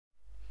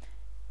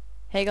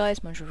Hey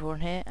guys, Munchausen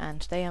here, and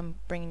today I'm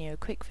bringing you a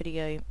quick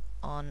video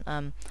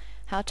on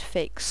how to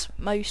fix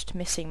most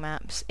missing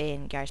maps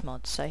in Garrys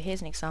Mod. So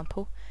here's an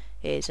example.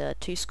 Here's a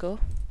Twoscore,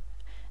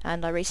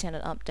 and I recently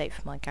had an update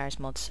for my Garrys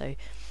Mod, so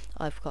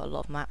I've got a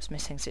lot of maps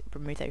missing, so it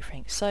removed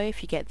everything. So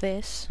if you get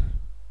this,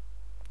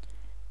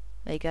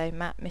 there you go,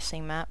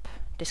 missing map,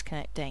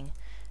 disconnecting.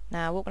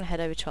 Now we're going to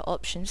head over to our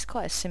options. It's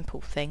quite a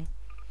simple thing.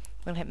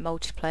 We're going to hit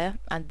multiplayer,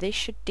 and this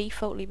should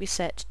defaultly be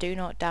set to do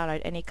not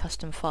download any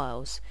custom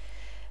files.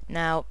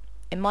 Now,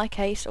 in my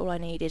case, all I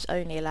need is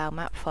only allow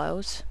map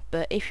files,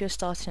 but if you're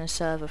starting a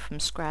server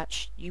from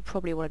scratch, you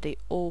probably want to do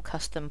all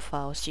custom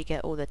files so you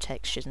get all the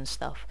textures and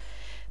stuff.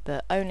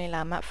 But only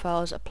allow map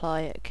files,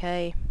 apply,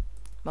 OK,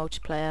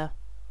 multiplayer,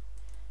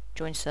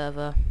 join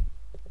server,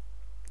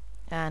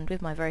 and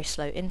with my very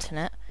slow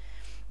internet,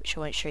 which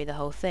I won't show you the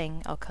whole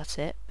thing, I'll cut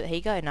it, but here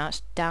you go, now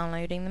it's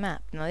downloading the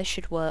map. Now this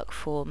should work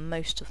for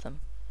most of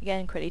them.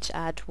 Again, quickly to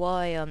add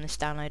why this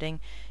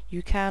downloading,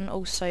 you can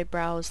also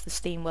browse the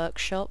Steam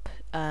Workshop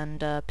and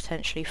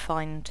potentially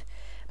find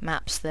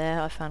maps there.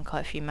 I found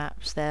quite a few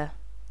maps there,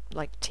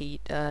 like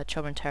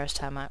Children Terrace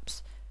Tower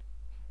maps.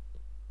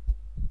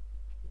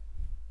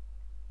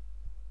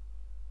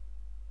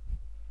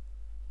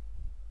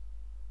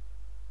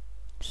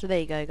 So there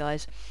you go,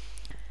 guys.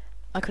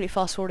 I quickly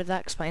fast forwarded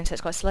that because my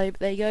internet's quite slow, but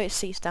there you go, it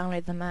sees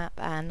download the map,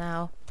 and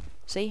now,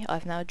 see,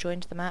 I've now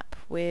joined the map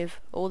with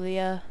all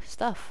the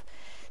stuff.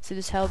 So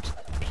this helped.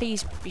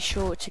 Please be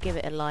sure to give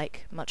it a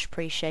like, much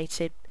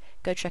appreciated.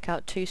 Go check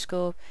out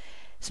Twoscore,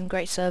 some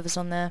great servers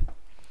on there,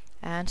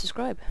 and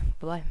subscribe.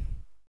 Bye bye.